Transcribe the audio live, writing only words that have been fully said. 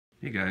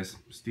Hey guys,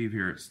 Steve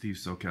here at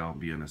SoCal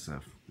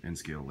BNSF N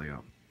scale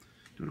layout.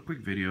 Doing a quick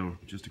video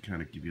just to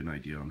kind of give you an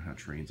idea on how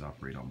trains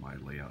operate on my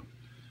layout.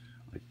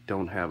 I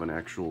don't have an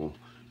actual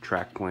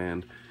track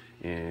plan,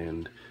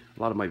 and a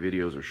lot of my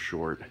videos are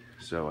short,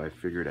 so I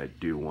figured I'd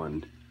do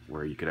one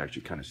where you could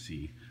actually kind of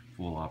see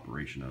full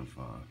operation of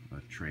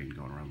a train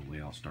going around the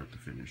layout start to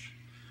finish.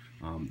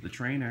 The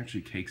train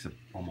actually takes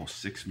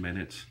almost 6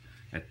 minutes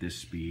at this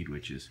speed,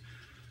 which is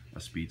a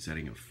speed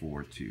setting of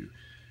 4 to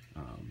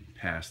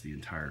pass the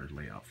entire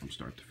layout from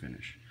start to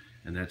finish,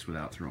 and that's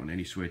without throwing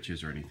any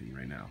switches or anything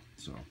right now.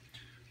 So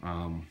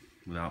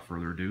without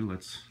further ado,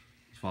 let's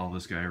follow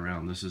this guy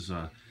around. This is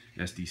a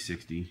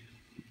SD60.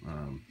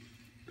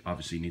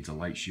 Obviously needs a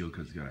light shield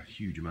because it's got a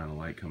huge amount of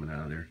light coming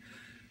out of there,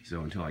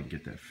 so until I can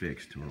get that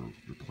fixed or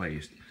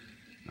replaced,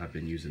 I've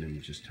been using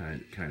him just to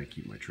kind of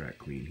keep my track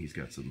clean. He's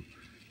got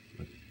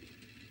a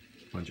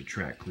bunch of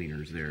track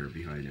cleaners there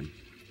behind him.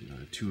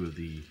 Two of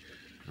the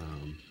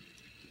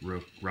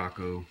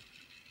Rocco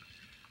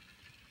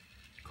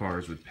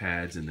cars with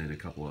pads, and then a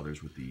couple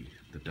others with the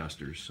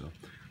dusters. So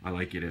I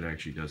like it. It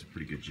actually does a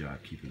pretty good job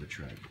keeping the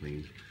track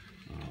clean.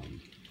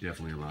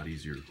 Definitely a lot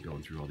easier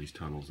going through all these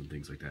tunnels and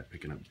things like that,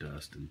 picking up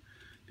dust and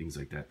things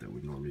like that that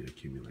would normally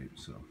accumulate.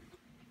 So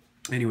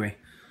anyway,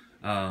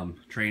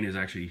 train is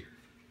actually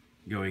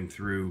going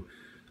through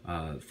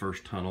the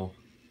first tunnel,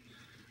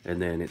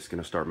 and then it's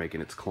going to start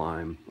making its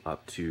climb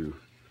up to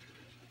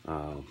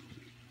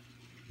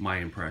my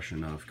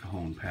impression of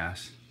Cajon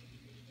Pass.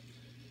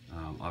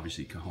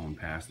 Obviously Cajon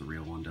Pass, the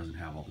real one, doesn't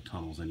have all the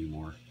tunnels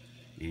anymore,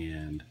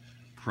 and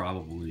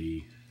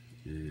probably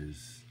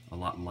is a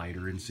lot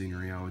lighter in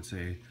scenery, I would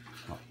say.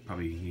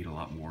 Probably need a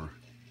lot more.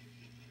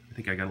 I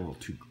think I got a little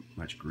too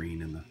much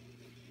green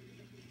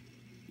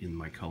in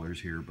my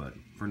colors here, but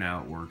for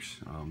now it works.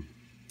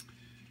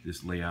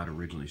 This layout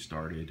originally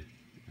started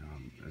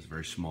as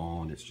very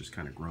small, and it's just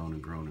kind of grown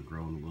and grown and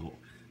grown, little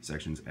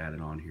sections added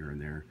on here and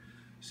there.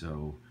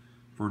 So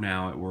for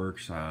now it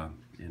works,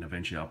 and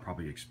eventually I'll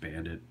probably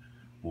expand it,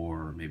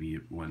 or maybe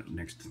when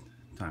next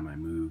time I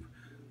move,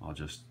 I'll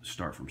just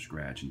start from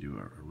scratch and do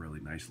a really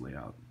nice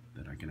layout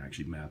that I can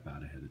actually map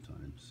out ahead of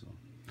time.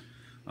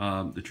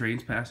 So the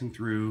train's passing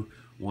through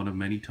one of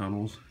many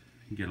tunnels.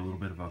 You get a little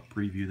bit of a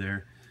preview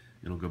there.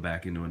 It'll go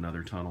back into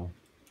another tunnel,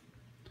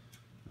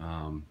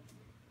 and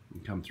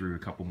come through a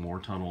couple more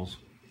tunnels.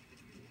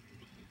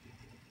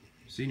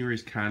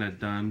 Scenery's kind of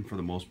done for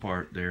the most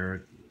part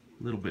there.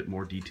 A little bit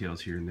more details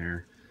here and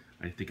there.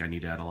 I think I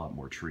need to add a lot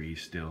more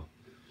trees still.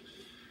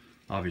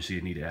 Obviously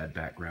I need to add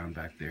background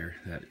back there,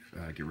 that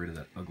get rid of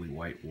that ugly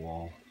white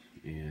wall,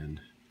 and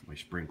my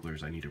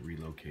sprinklers I need to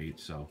relocate.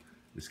 So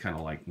it's kind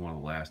of like one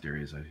of the last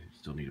areas I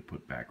still need to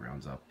put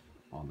backgrounds up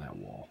on that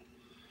wall.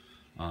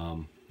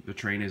 The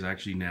train is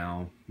actually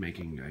now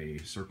making a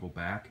circle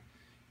back,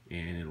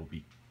 and it'll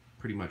be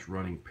pretty much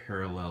running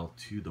parallel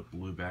to the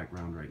blue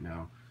background right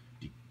now,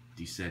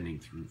 descending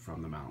through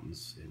from the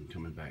mountains and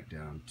coming back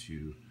down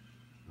to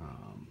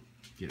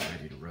get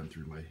ready to run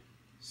through my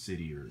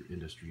city or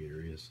industry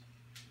areas.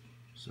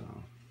 So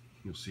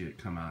you'll see it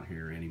come out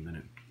here any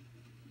minute.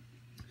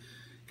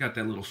 Got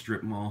that little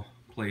strip mall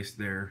placed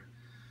there.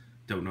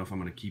 Don't know if I'm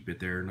going to keep it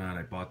there or not.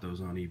 I bought those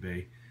on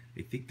eBay.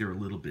 I think they're a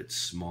little bit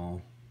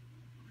small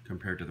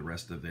compared to the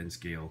rest of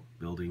N-scale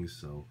buildings,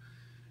 so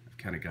I've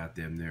kind of got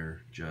them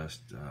there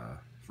just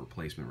for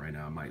placement right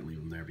now. I might leave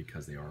them there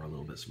because they are a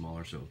little bit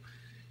smaller, so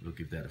it'll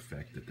give that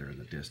effect that they're in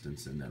the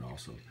distance, and then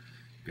also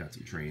got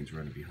some trains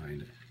running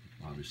behind it,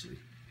 obviously.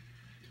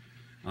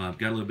 I've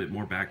got a little bit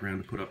more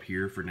background to put up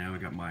here for now. I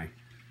got my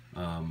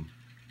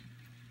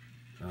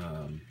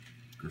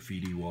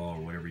graffiti wall,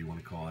 or whatever you want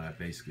to call it. I've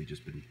basically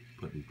just been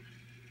putting,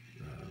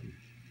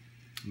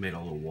 made a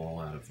little wall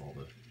out of all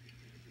the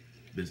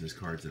business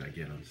cards that I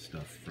get on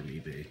stuff from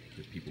eBay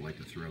that people like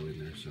to throw in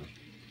there. So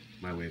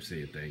my way of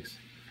saying thanks.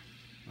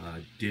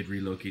 Did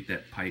relocate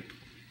that pipe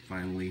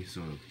finally,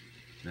 so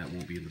that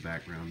won't be in the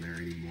background there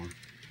anymore.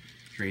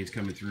 Trains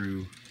coming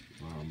through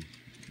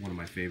one of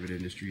my favorite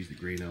industries, the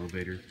grain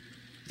elevator,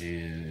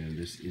 and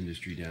this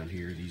industry down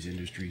here, these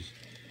industries.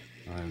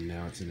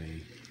 Now it's in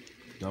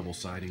a double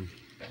siding,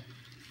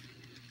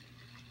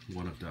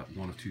 one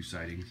of two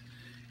sidings,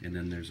 and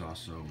then there's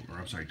also, or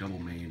I'm sorry, double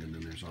main, and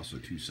then there's also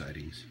two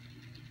sidings.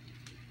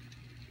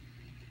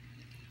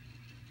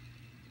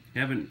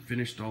 Haven't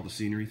finished all the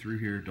scenery through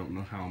here. Don't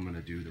know how I'm going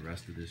to do the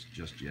rest of this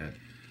just yet,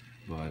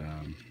 but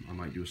I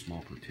might do a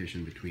small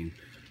partition between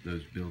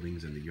those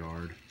buildings and the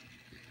yard,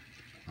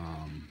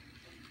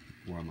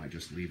 or I might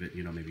just leave it,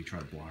 maybe try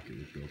to block it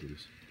with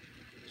buildings.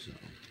 So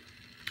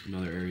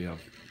another area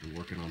I've been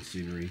working on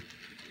scenery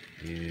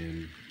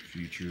and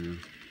future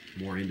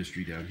more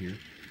industry down here.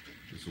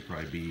 This will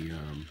probably be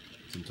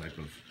some type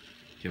of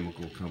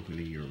chemical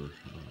company or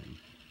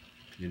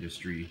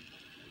industry,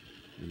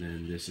 and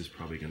then this is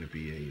probably going to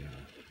be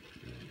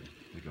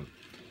like a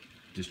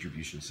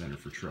distribution center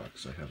for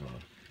trucks. I have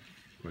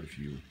quite a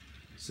few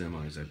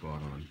semis I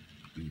bought on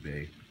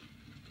eBay.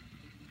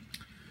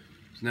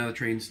 So now the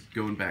train's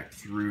going back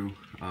through.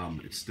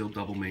 It's still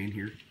double main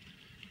here.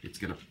 it's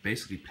gonna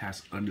basically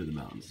pass under the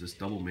mountains. This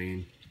double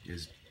main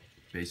is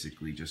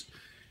basically just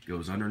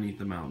goes underneath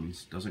the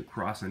mountains, doesn't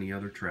cross any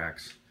other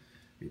tracks.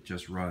 It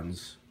just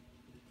runs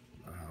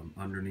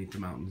underneath the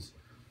mountains.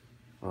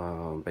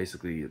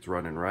 Basically, it's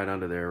running right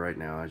under there right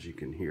now, as you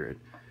can hear it,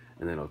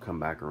 and then it'll come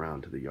back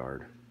around to the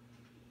yard.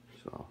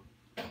 So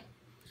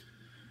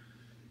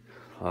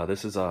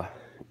this is a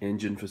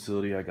engine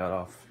facility I got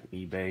off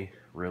eBay.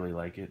 Really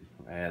like it.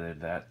 I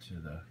added that to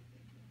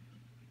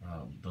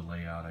the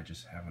layout. I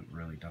just haven't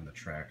really done the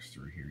tracks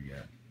through here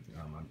yet.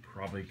 I'm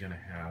probably gonna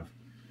have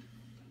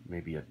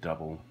maybe a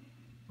double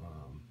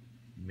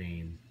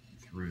main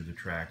through the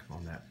track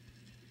on that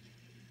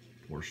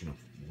portion of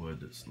wood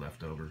that's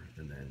left over,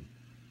 and then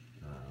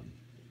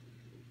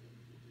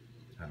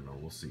I don't know,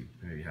 we'll see.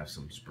 Maybe have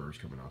some spurs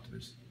coming off to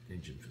this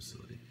engine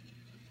facility.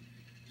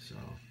 So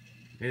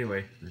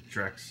anyway, the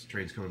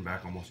train's coming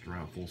back almost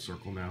around full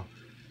circle now.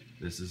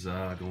 This is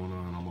going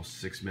on almost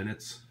 6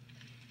 minutes.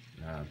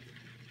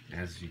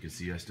 As you can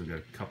see, I still got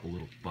a couple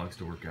little bugs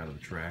to work out of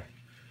the track.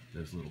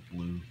 Those little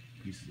blue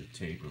pieces of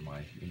tape are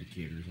my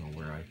indicators on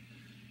where I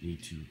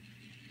need to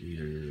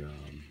either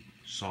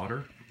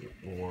solder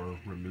or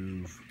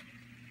remove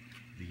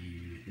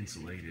the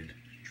insulated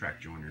track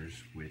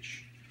joiners,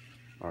 which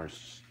are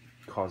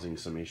causing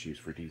some issues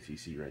for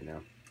DCC right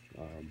now.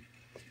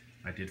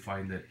 I did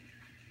find that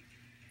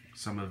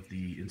some of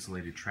the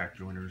insulated track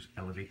joiners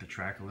elevate the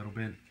track a little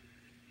bit,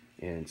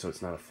 and so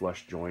it's not a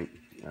flush joint.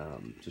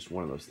 Just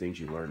one of those things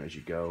you learn as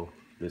you go.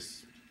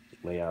 This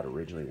layout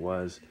originally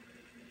was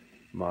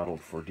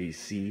modeled for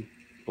DC,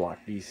 block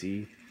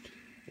DC,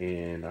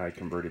 and I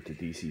converted to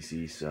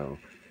DCC, so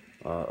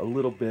a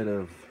little bit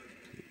of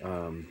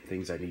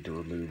things I need to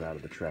remove out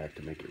of the track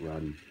to make it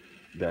run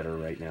better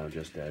right now,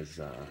 just as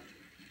I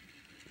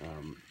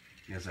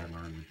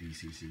learned with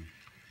DCC.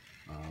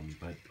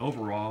 But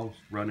overall,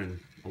 running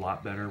a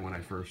lot better. When I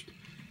first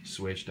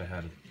switched, I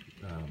had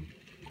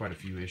quite a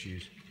few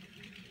issues,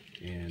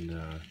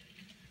 and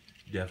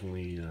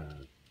definitely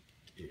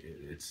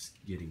it's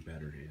getting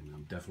better, and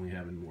I'm definitely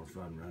having more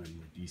fun running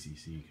with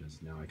DCC,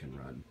 because now I can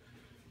run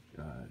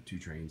 2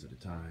 trains at a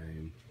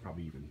time,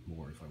 probably even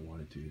more if I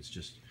wanted to. It's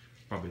just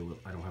probably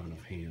I don't have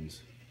enough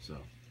hands. So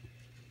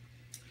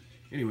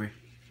anyway,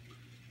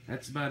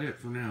 that's about it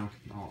for now.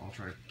 I'll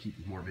try to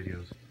keep more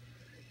videos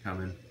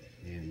coming,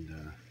 and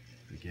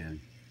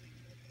again,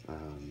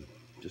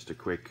 just a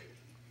quick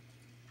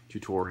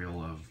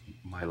tutorial of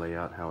my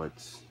layout, how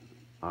it's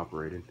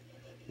operated,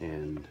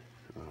 and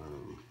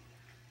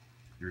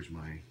here's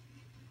my,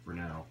 for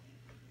now,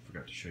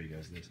 forgot to show you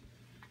guys this.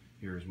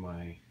 Here's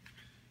my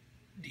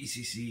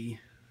DCC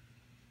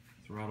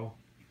throttle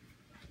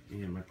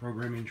and my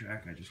programming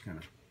track. I just kind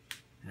of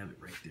have it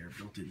right there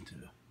built into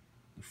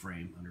the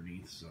frame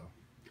underneath. So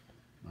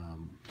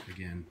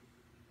again,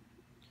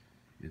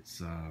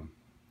 it's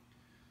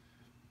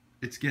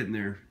getting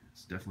there.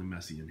 It's definitely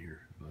messy in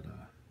here, but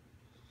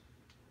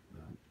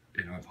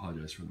and I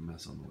apologize for the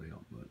mess on the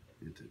layout, but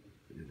it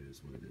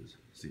is what it is.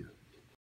 See ya.